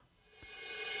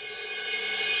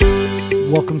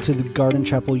Welcome to the Garden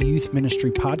Chapel Youth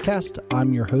Ministry Podcast.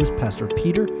 I'm your host, Pastor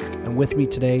Peter, and with me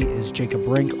today is Jacob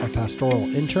Brink, our pastoral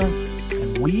intern,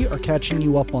 and we are catching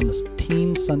you up on this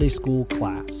teen Sunday school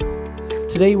class.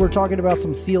 Today we're talking about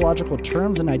some theological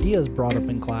terms and ideas brought up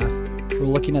in class. We're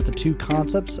looking at the two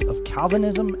concepts of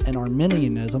Calvinism and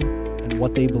Arminianism and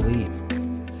what they believe.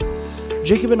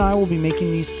 Jacob and I will be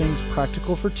making these things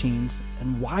practical for teens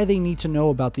and why they need to know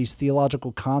about these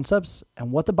theological concepts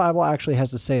and what the Bible actually has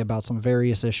to say about some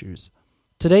various issues.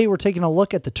 Today we're taking a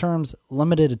look at the terms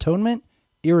limited atonement,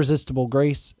 irresistible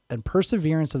grace, and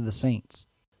perseverance of the saints.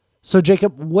 So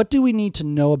Jacob, what do we need to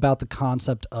know about the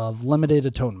concept of limited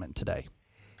atonement today?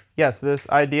 Yes, this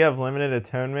idea of limited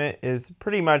atonement is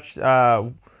pretty much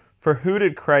for who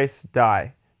did Christ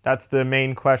die? That's the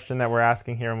main question that we're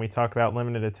asking here when we talk about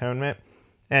limited atonement.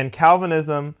 And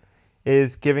Calvinism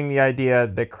is giving the idea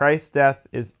that Christ's death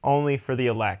is only for the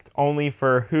elect, only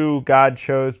for who God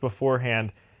chose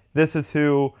beforehand. This is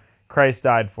who Christ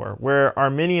died for. Where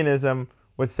Arminianism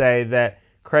would say that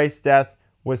Christ's death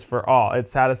was for all. It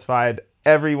satisfied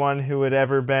everyone who had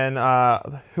ever been,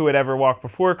 who had ever walked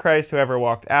before Christ, who ever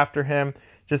walked after him.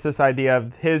 Just this idea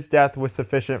of his death was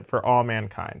sufficient for all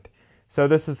mankind. So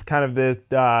this is kind of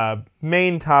the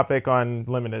main topic on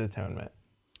limited atonement.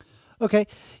 Okay,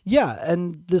 yeah,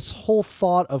 and this whole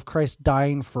thought of Christ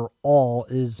dying for all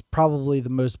is probably the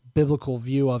most biblical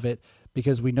view of it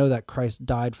because we know that Christ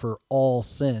died for all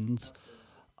sins,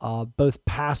 both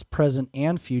past, present,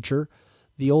 and future.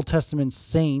 The Old Testament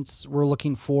saints were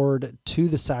looking forward to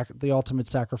the ultimate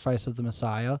sacrifice of the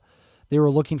Messiah. They were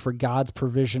looking for God's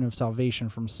provision of salvation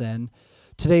from sin.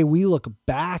 Today we look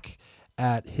back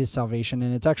at his salvation,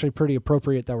 and it's actually pretty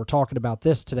appropriate that we're talking about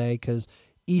this today because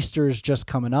Easter is just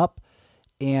coming up,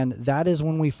 and that is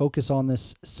when we focus on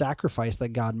this sacrifice that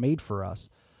God made for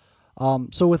us.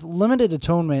 So with limited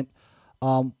atonement,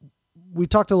 we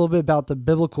talked a little bit about the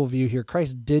biblical view here.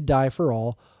 Christ did die for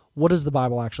all. What does the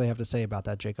Bible actually have to say about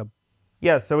that, Jacob?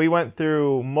 Yeah, so we went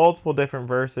through multiple different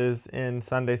verses in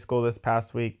Sunday school this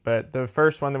past week, but the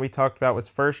first one that we talked about was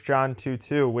 1 John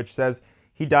 2:2, which says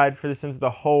he died for the sins of the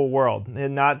whole world,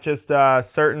 and not just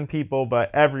certain people,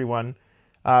 but everyone.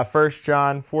 1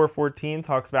 John 4:14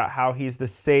 talks about how he's the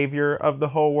Savior of the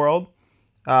whole world.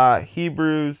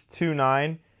 Hebrews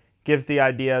 2:9 gives the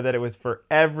idea that it was for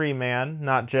every man,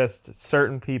 not just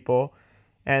certain people.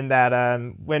 And that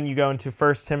when you go into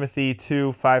 1 Timothy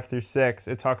 2:5-6,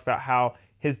 it talks about how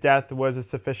his death was a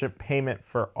sufficient payment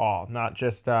for all, not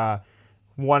just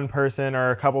one person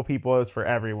or a couple people, it was for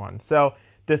everyone. So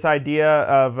this idea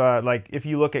of, if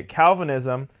you look at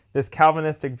Calvinism, this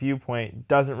Calvinistic viewpoint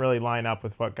doesn't really line up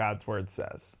with what God's word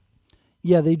says.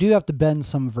 Yeah, they do have to bend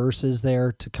some verses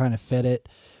there to kind of fit it.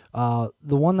 The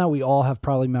one that we all have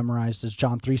probably memorized is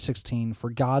John 3:16, for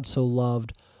God so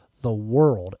loved the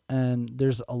world. And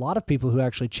there's a lot of people who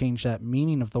actually change that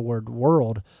meaning of the word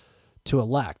world to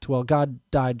elect. Well, God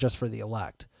died just for the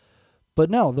elect. But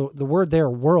no, the word there,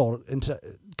 world,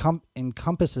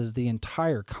 encompasses the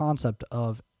entire concept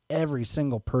of every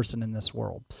single person in this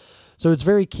world. So it's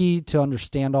very key to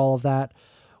understand all of that.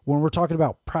 When we're talking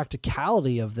about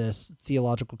practicality of this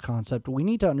theological concept, we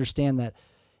need to understand that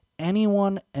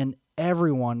anyone and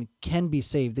everyone can be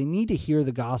saved. They need to hear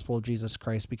the gospel of Jesus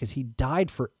Christ because he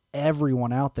died for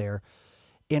everyone out there.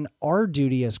 And our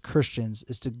duty as Christians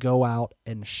is to go out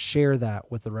and share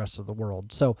that with the rest of the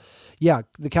world. So, yeah,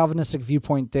 the Calvinistic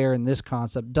viewpoint there in this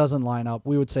concept doesn't line up.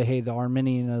 We would say, hey, the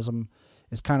Arminianism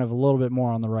is kind of a little bit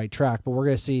more on the right track. But we're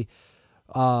going to see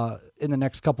in the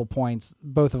next couple points,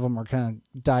 both of them are kind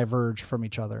of diverge from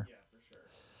each other. Yeah, for sure.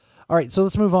 All right, so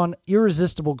let's move on.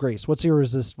 Irresistible grace. What's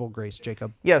irresistible grace,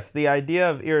 Jacob? Yes, the idea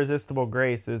of irresistible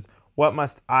grace is what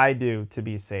must I do to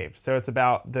be saved? So it's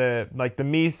about the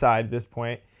me side at this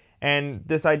point. And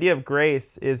this idea of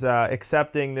grace is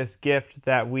accepting this gift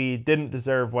that we didn't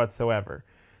deserve whatsoever.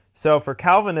 So for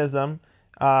Calvinism,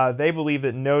 they believe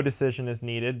that no decision is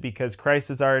needed because Christ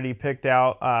has already picked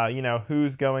out,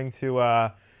 who's going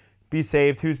to be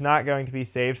saved, who's not going to be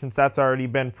saved. Since that's already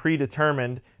been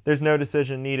predetermined, there's no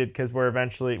decision needed because we're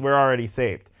already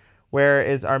saved.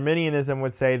 Whereas Arminianism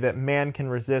would say that man can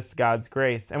resist God's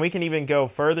grace. And we can even go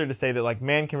further to say that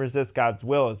man can resist God's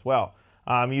will as well.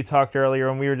 You talked earlier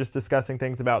when we were just discussing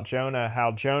things about Jonah,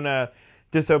 how Jonah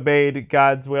disobeyed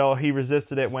God's will. He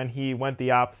resisted it when he went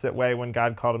the opposite way when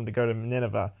God called him to go to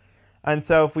Nineveh. And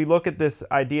so if we look at this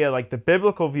idea, the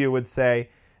biblical view would say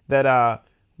that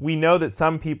we know that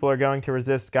some people are going to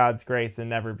resist God's grace and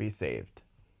never be saved.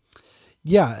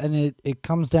 Yeah, and it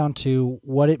comes down to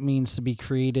what it means to be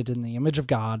created in the image of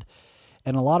God.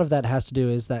 And a lot of that has to do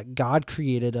is that God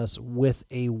created us with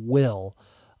a will.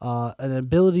 an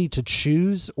ability to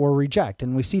choose or reject.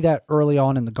 And we see that early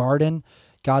on in the garden.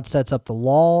 God sets up the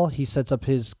law. He sets up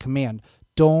his command.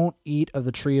 Don't eat of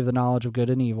the tree of the knowledge of good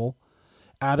and evil.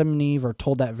 Adam and Eve are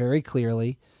told that very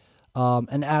clearly.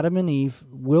 And Adam and Eve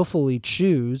willfully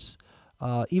choose,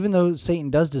 even though Satan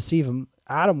does deceive them,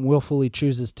 Adam willfully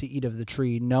chooses to eat of the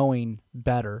tree knowing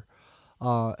better.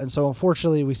 And so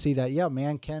unfortunately we see that,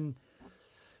 man can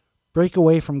break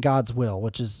away from God's will,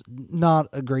 which is not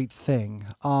a great thing.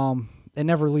 It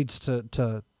never leads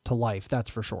to life, that's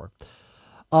for sure.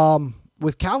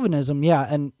 With Calvinism,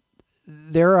 and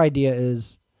their idea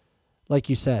is, like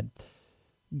you said,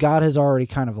 God has already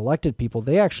kind of elected people.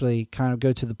 They actually kind of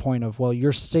go to the point of, well,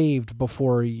 you're saved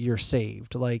before you're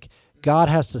saved. Like, God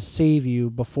has to save you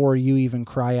before you even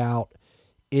cry out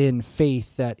in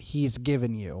faith that he's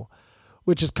given you,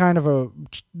 which is kind of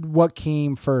what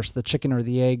came first, the chicken or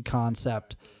the egg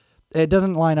concept. It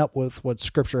doesn't line up with what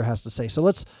Scripture has to say. So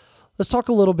let's talk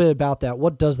a little bit about that.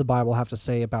 What does the Bible have to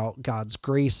say about God's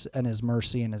grace and his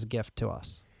mercy and his gift to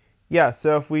us? Yeah,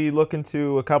 so if we look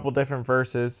into a couple different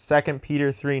verses, 2 Peter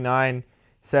 3:9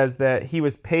 says that he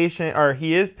is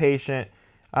patient,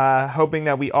 hoping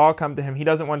that we all come to him. He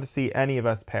doesn't want to see any of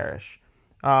us perish.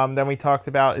 Then we talked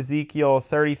about Ezekiel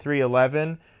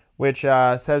 33:11, which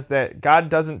says that God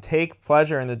doesn't take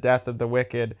pleasure in the death of the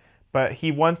wicked, but he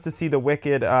wants to see the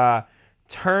wicked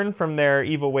turn from their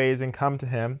evil ways and come to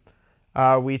him.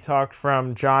 We talked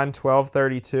from John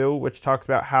 12:32, which talks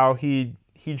about how he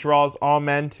draws all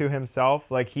men to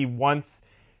himself. Like, he wants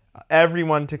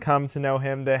everyone to come to know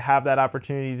him, to have that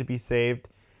opportunity to be saved.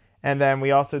 And then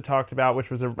we also talked about, which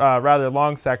was a rather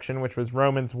long section, which was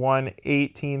Romans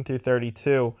 1:18 through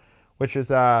 32, which is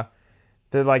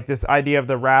this idea of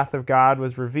the wrath of God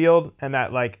was revealed, and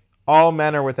that like all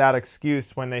men are without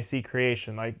excuse when they see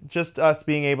creation. Like, just us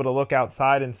being able to look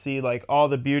outside and see like all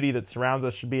the beauty that surrounds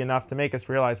us should be enough to make us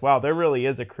realize, wow, there really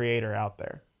is a creator out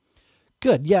there.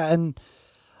 Good. Yeah. And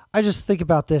I just think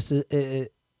about this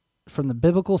from the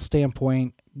biblical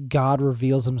standpoint. God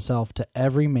reveals himself to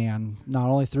every man, not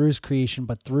only through his creation,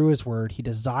 but through his word. He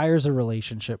desires a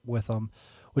relationship with him,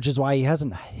 which is why he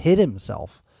hasn't hid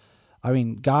himself. I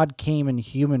mean, God came in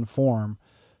human form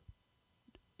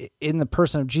in the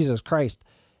person of Jesus Christ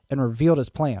and revealed his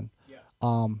plan.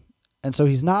 Yeah. And so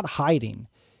he's not hiding.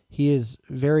 He is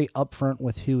very upfront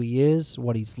with who he is,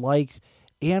 what he's like,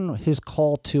 and his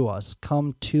call to us.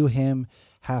 Come to him,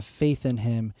 have faith in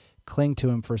him, cling to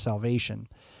him for salvation.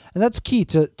 And that's key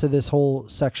to this whole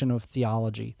section of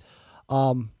theology.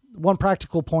 One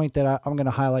practical point that I'm going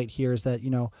to highlight here is that,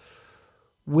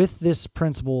 with this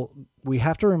principle, we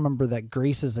have to remember that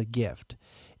grace is a gift.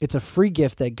 It's a free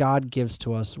gift that God gives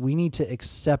to us. We need to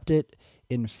accept it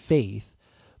in faith.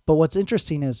 But what's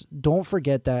interesting is, don't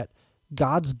forget that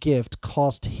God's gift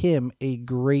cost him a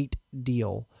great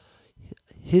deal.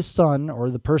 His Son,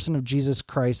 or the person of Jesus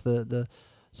Christ, the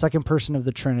second person of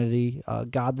the Trinity,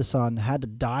 God the Son, had to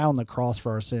die on the cross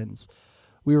for our sins.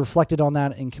 We reflected on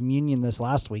that in communion this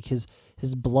last week. His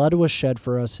blood was shed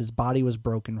for us. His body was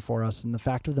broken for us. And the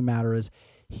fact of the matter is,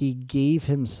 he gave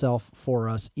himself for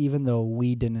us, even though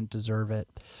we didn't deserve it.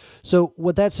 So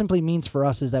what that simply means for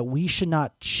us is that we should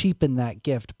not cheapen that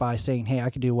gift by saying, hey, I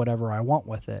can do whatever I want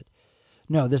with it.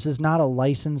 No, this is not a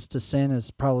license to sin,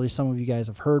 as probably some of you guys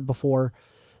have heard before.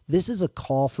 This is a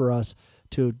call for us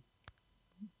to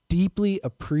deeply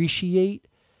appreciate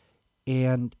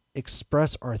and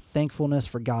express our thankfulness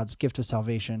for God's gift of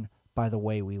salvation by the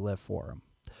way we live for him.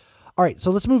 All right,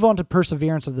 so let's move on to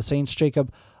perseverance of the saints,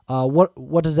 Jacob.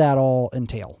 What does that all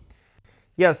entail?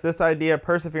 Yes, this idea,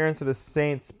 perseverance of the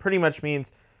saints, pretty much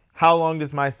means, how long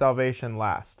does my salvation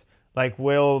last? Like,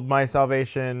 will my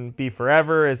salvation be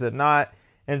forever? Is it not?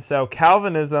 And so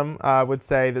Calvinism would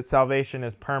say that salvation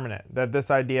is permanent, that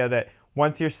this idea that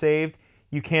once you're saved,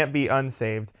 you can't be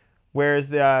unsaved. Whereas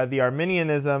the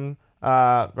Arminianism,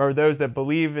 or those that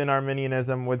believe in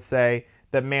Arminianism, would say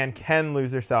that man can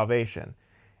lose their salvation.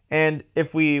 And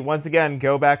if we, once again,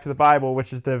 go back to the Bible,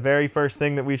 which is the very first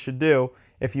thing that we should do,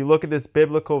 if you look at this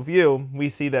biblical view, we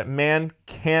see that man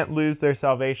can't lose their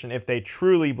salvation if they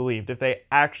truly believed, if they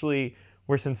actually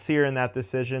were sincere in that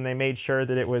decision. They made sure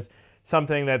that it was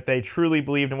something that they truly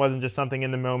believed and wasn't just something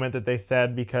in the moment that they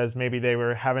said because maybe they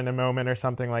were having a moment or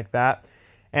something like that.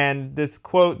 And this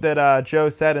quote that Joe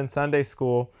said in Sunday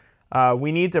school,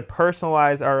 we need to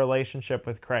personalize our relationship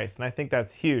with Christ. And I think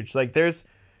that's huge. Like, there's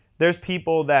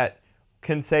people that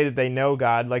can say that they know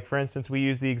God. Like, for instance, we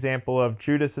use the example of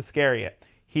Judas Iscariot.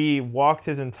 He walked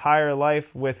his entire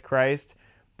life with Christ,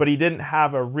 but he didn't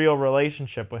have a real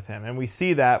relationship with him. And we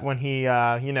see that when he,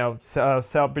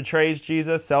 betrays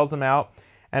Jesus, sells him out.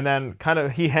 and then kind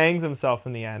of he hangs himself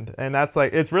in the end. And that's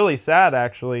like, it's really sad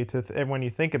actually when you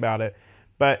think about it.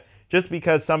 But just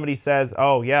because somebody says,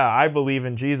 oh yeah, I believe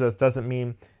in Jesus, doesn't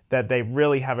mean that they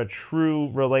really have a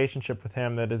true relationship with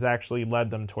him that has actually led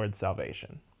them towards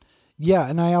salvation. Yeah,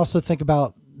 and I also think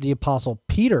about the Apostle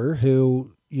Peter,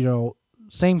 who,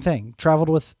 same thing, traveled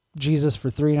with Jesus for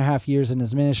 3.5 years in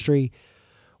his ministry.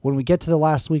 When we get to the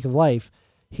last week of life,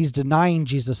 he's denying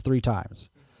Jesus 3 times.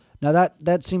 Now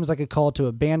that seems like a call to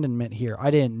abandonment here. I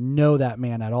didn't know that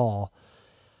man at all.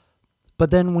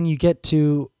 But then when you get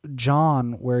to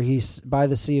John, where he's by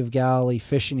the Sea of Galilee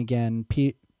fishing again,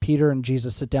 Peter and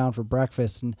Jesus sit down for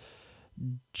breakfast, and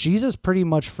Jesus pretty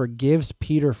much forgives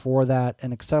Peter for that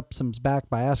and accepts him back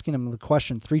by asking him the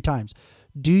question 3 times,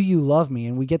 do you love me?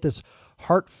 And we get this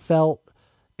heartfelt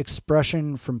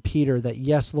expression from Peter that,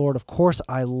 yes, Lord, of course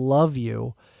I love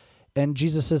you. And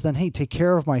Jesus says then, hey, take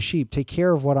care of my sheep, take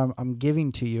care of what I'm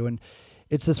giving to you. And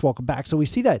it's this welcome back. So we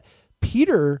see that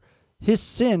Peter, his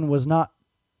sin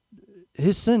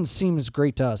seems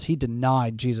great to us. He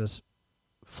denied Jesus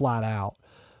flat out.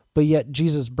 But yet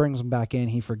Jesus brings him back in.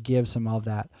 He forgives him of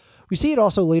that. We see it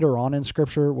also later on in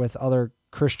Scripture with other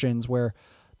Christians where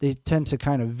they tend to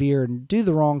kind of veer and do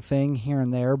the wrong thing here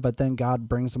and there, but then God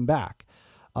brings them back.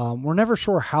 We're never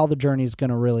sure how the journey is going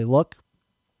to really look.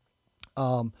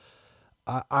 I'm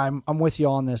with you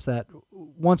on this, that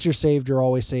once you're saved, you're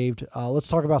always saved. Let's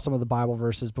talk about some of the Bible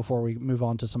verses before we move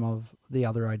on to some of the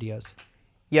other ideas.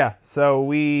 Yeah, so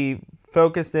we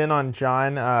focused in on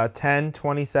John 10,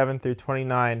 27 through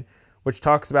 29, which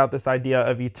talks about this idea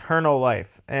of eternal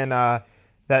life and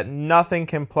that nothing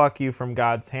can pluck you from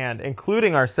God's hand,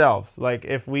 including ourselves. Like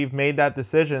if we've made that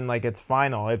decision, like it's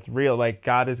final, it's real, like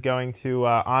God is going to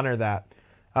honor that.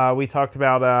 We talked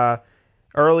about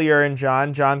earlier in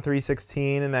John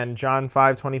 3:16 and then John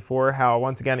 5:24, how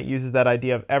once again it uses that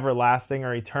idea of everlasting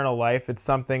or eternal life. It's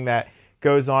something that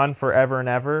goes on forever and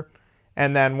ever.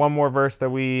 And then one more verse that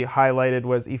we highlighted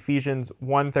was Ephesians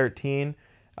 1:13,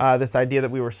 this idea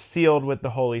that we were sealed with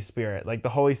the Holy Spirit. Like the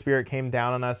Holy Spirit came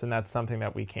down on us, and that's something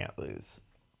that we can't lose.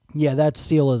 Yeah, that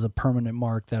seal is a permanent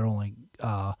mark that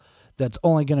that's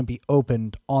only going to be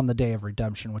opened on the day of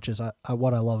redemption, which is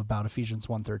what I love about Ephesians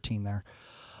 1:13 there.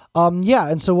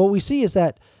 And so what we see is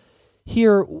that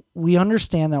here we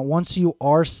understand that once you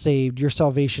are saved, your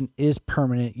salvation is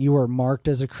permanent. You are marked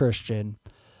as a Christian.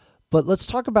 But let's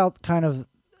talk about kind of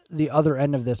the other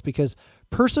end of this, because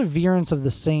perseverance of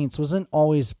the saints wasn't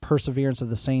always perseverance of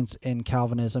the saints in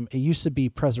Calvinism. It used to be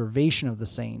preservation of the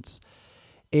saints.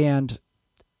 And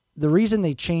the reason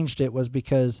they changed it was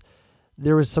because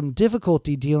there was some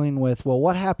difficulty dealing with, well,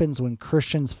 what happens when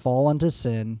Christians fall into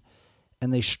sin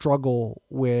and they struggle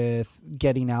with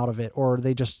getting out of it, or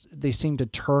they seem to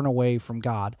turn away from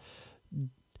God?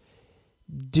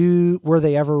 Were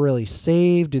they ever really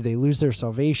saved? Do they lose their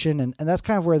salvation? And that's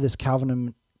kind of where this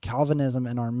Calvinism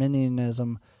and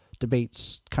Arminianism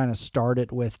debates kind of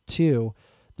started with too,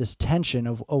 this tension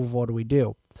of what do we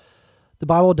do? The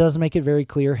Bible does make it very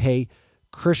clear, hey,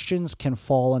 Christians can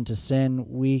fall into sin.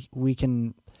 We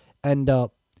can end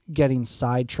up getting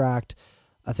sidetracked.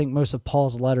 I think most of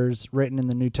Paul's letters written in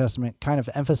the New Testament kind of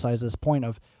emphasize this point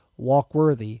of walk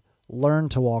worthy, learn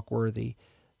to walk worthy,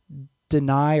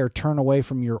 deny or turn away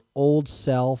from your old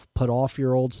self, put off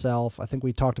your old self. I think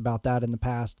we talked about that in the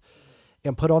past,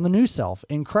 and put on the new self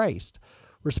in Christ.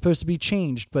 We're supposed to be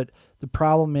changed, but the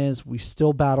problem is we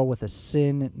still battle with a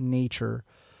sin nature.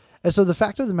 And so the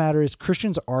fact of the matter is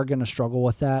Christians are going to struggle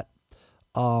with that.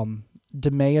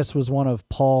 Demas was one of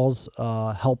Paul's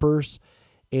helpers,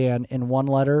 and in one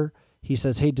letter, he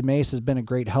says, hey, Demas has been a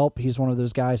great help. He's one of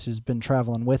those guys who's been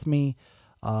traveling with me.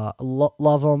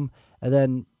 Love him. And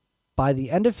then by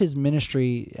the end of his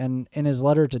ministry, and in his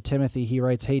letter to Timothy, he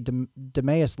writes, hey,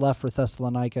 Demas left for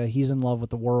Thessalonica. He's in love with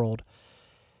the world.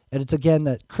 And it's again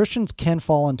that Christians can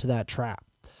fall into that trap.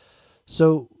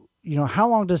 So, how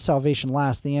long does salvation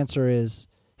last? The answer is,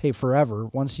 hey, forever.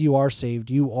 Once you are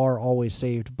saved, you are always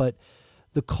saved. But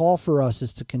the call for us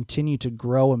is to continue to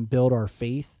grow and build our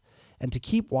faith and to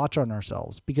keep watch on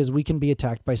ourselves, because we can be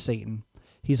attacked by Satan.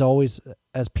 He's always,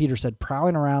 as Peter said,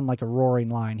 prowling around like a roaring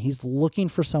lion. He's looking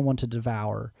for someone to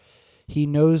devour. He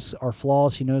knows our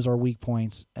flaws, he knows our weak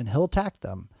points, and he'll attack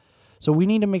them. So we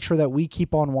need to make sure that we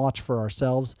keep on watch for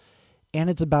ourselves, and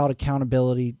it's about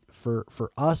accountability for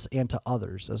us and to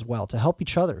others as well, to help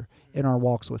each other in our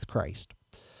walks with Christ.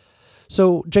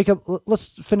 So, Jacob,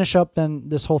 let's finish up then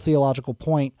this whole theological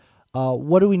point.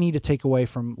 What do we need to take away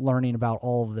from learning about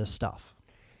all of this stuff?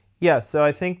 Yeah, so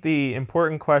I think the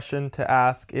important question to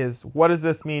ask is, what does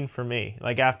this mean for me?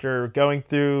 Like after going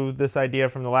through this idea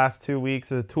from the last 2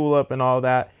 weeks of the tulip and all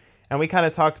that, And we kind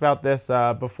of talked about this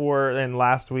before in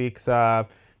last week's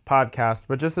podcast,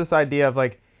 but just this idea of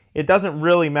like, it doesn't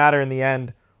really matter in the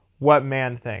end what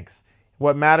man thinks.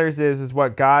 What matters is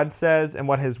what God says and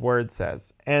what his word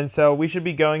says. And so we should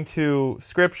be going to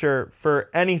scripture for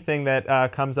anything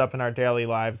that comes up in our daily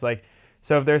lives. Like,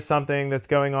 so if there's something that's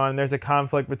going on, there's a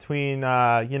conflict between,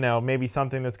 maybe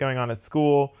something that's going on at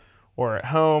school or at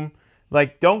home,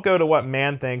 like, don't go to what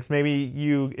man thinks. Maybe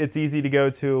it's easy to go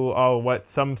to, what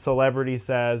some celebrity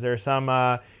says or some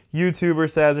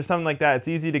YouTuber says or something like that. It's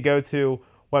easy to go to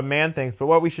what man thinks, but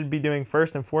what we should be doing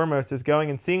first and foremost is going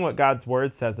and seeing what God's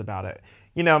word says about it.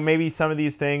 Maybe some of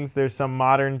these things, there's some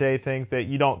modern day things that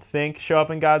you don't think show up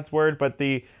in God's word, but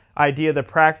the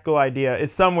practical idea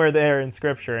is somewhere there in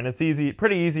scripture. And it's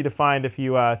pretty easy to find if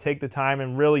you take the time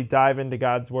and really dive into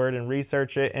God's word and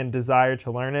research it and desire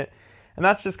to learn it. And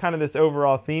that's just kind of this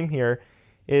overall theme here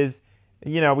is,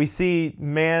 we see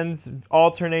man's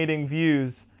alternating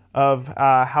views of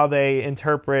how they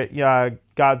interpret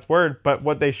God's word. But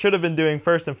what they should have been doing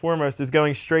first and foremost is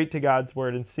going straight to God's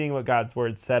word and seeing what God's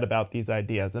word said about these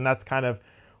ideas. And that's kind of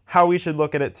how we should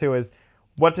look at it too, is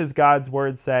what does God's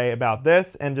word say about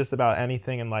this and just about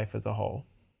anything in life as a whole?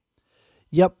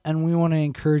 Yep, and we want to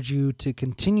encourage you to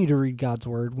continue to read God's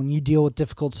word. When you deal with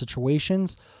difficult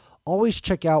situations, always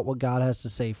check out what God has to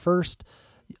say first.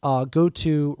 Go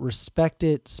to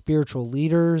respected spiritual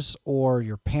leaders or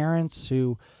your parents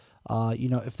who,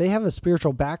 if they have a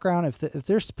spiritual background, if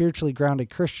they're spiritually grounded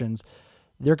Christians,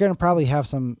 they're going to probably have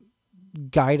some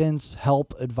guidance,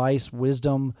 help, advice,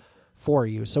 wisdom for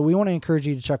you. So we want to encourage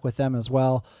you to check with them as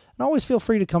well. And always feel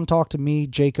free to come talk to me,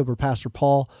 Jacob, or Pastor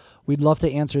Paul. We'd love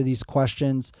to answer these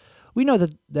questions. We know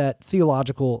that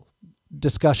theological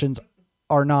discussions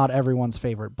are not everyone's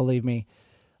favorite, believe me.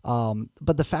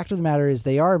 But the fact of the matter is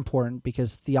they are important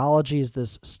because theology is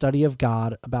this study of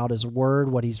God, about his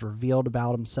word, what he's revealed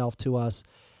about himself to us.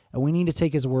 And we need to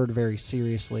take his word very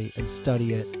seriously and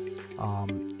study it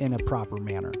in a proper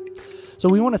manner. So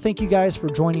we want to thank you guys for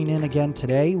joining in again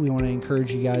today. We want to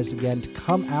encourage you guys again to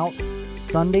come out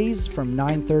Sundays from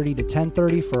 9:30 to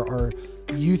 10:30 for our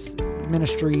youth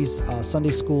ministries Sunday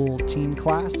school teen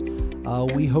class.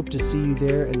 We hope to see you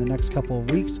there in the next couple of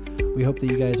weeks. We hope that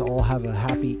you guys all have a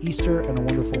happy Easter and a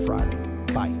wonderful Friday.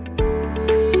 Bye.